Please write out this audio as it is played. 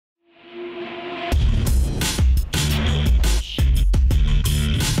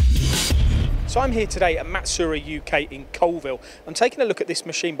So I'm here today at Matsuura UK in Colville. I'm taking a look at this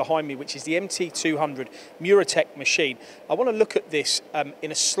machine behind me, which is the MT-200 Muratec machine. I want to look at this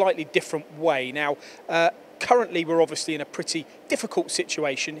in a slightly different way. Now, currently we're obviously in a pretty difficult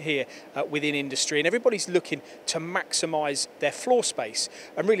situation here within industry, and everybody's looking to maximise their floor space.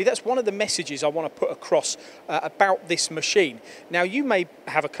 And really that's one of the messages I want to put across about this machine. Now, you may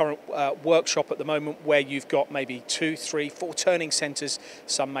have a current workshop at the moment where you've got maybe 2, 3, 4 turning centres.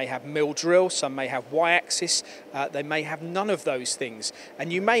 Some may have mill drill, some may have Y-axis, they may have none of those things.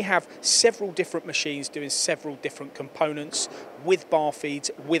 And you may have several different machines doing several different components with bar feeds,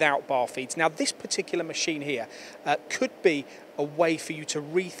 without bar feeds. Now, this particular machine here could be a way for you to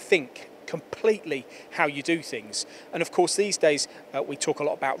rethink completely how you do things. And of course, these days we talk a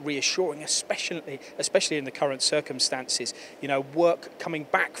lot about reassuring, especially in the current circumstances. You know, work coming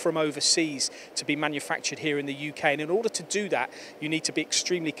back from overseas to be manufactured here in the UK, and in order to do that you need to be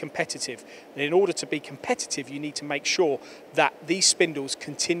extremely competitive. And in order to be competitive you need to make sure that these spindles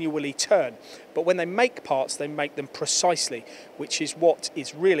continually turn. But when they make parts, they make them precisely, which is what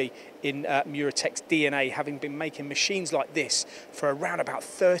is really in Muratec's DNA, having been making machines like this for around about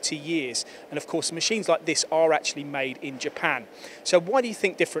 30 years. And of course, machines like this are actually made in Japan. So why do you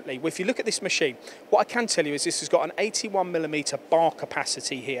think differently? Well, if you look at this machine, what I can tell you is this has got an 81mm bar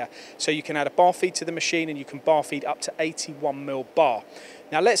capacity here. So you can add a bar feed to the machine and you can bar feed up to 81mm bar.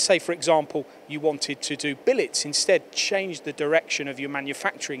 Now, let's say, for example, you wanted to do billets, instead change the direction of your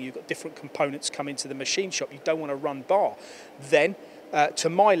manufacturing. You've got different components come into the machine shop. You don't want to run bar. Then, to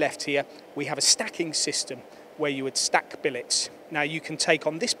my left here, we have a stacking system where you would stack billets. Now, you can take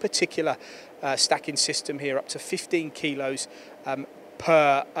on this particular stacking system here up to 15 kilos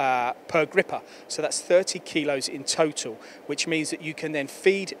per gripper, so that's 30 kilos in total, which means that you can then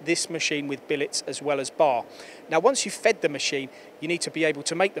feed this machine with billets as well as bar. Now, once you've fed the machine, you need to be able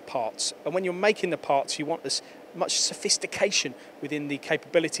to make the parts, and when you're making the parts you want as much sophistication within the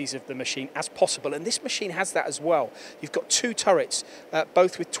capabilities of the machine as possible, and this machine has that as well. You've got 2 turrets,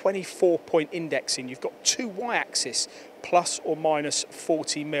 both with 24-point indexing. You've got 2 Y-axis plus or minus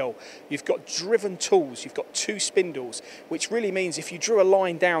 40mm. You've got driven tools, you've got 2 spindles, which really means if you drew a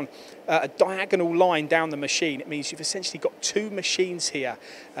line down, a diagonal line down the machine, it means you've essentially got 2 machines here,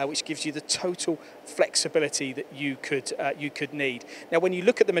 which gives you the total flexibility that you could need. Now, when you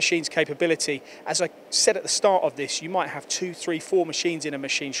look at the machine's capability, as I said at the start of this, you might have 2, 3, 4 machines in a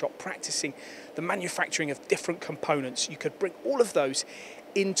machine shop practicing the manufacturing of different components. You could bring all of those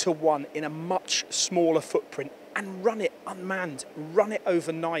into one in a much smaller footprint and run it unmanned, run it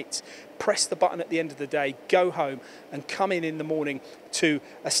overnight, press the button at the end of the day, go home and come in the morning to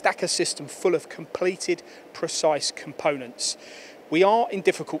a stacker system full of completed, precise components. We are in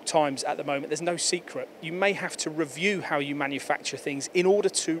difficult times at the moment, there's no secret. You may have to review how you manufacture things in order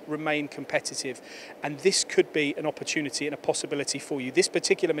to remain competitive, and this could be an opportunity and a possibility for you. This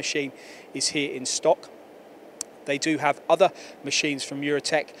particular machine is here in stock. They do have other machines from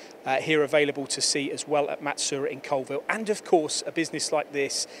Muratec here available to see as well at Matsuura in Colville. And of course, a business like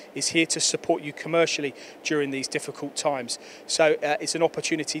this is here to support you commercially during these difficult times. So it's an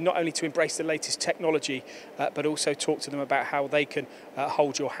opportunity not only to embrace the latest technology, but also talk to them about how they can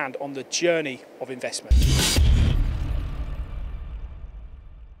hold your hand on the journey of investment.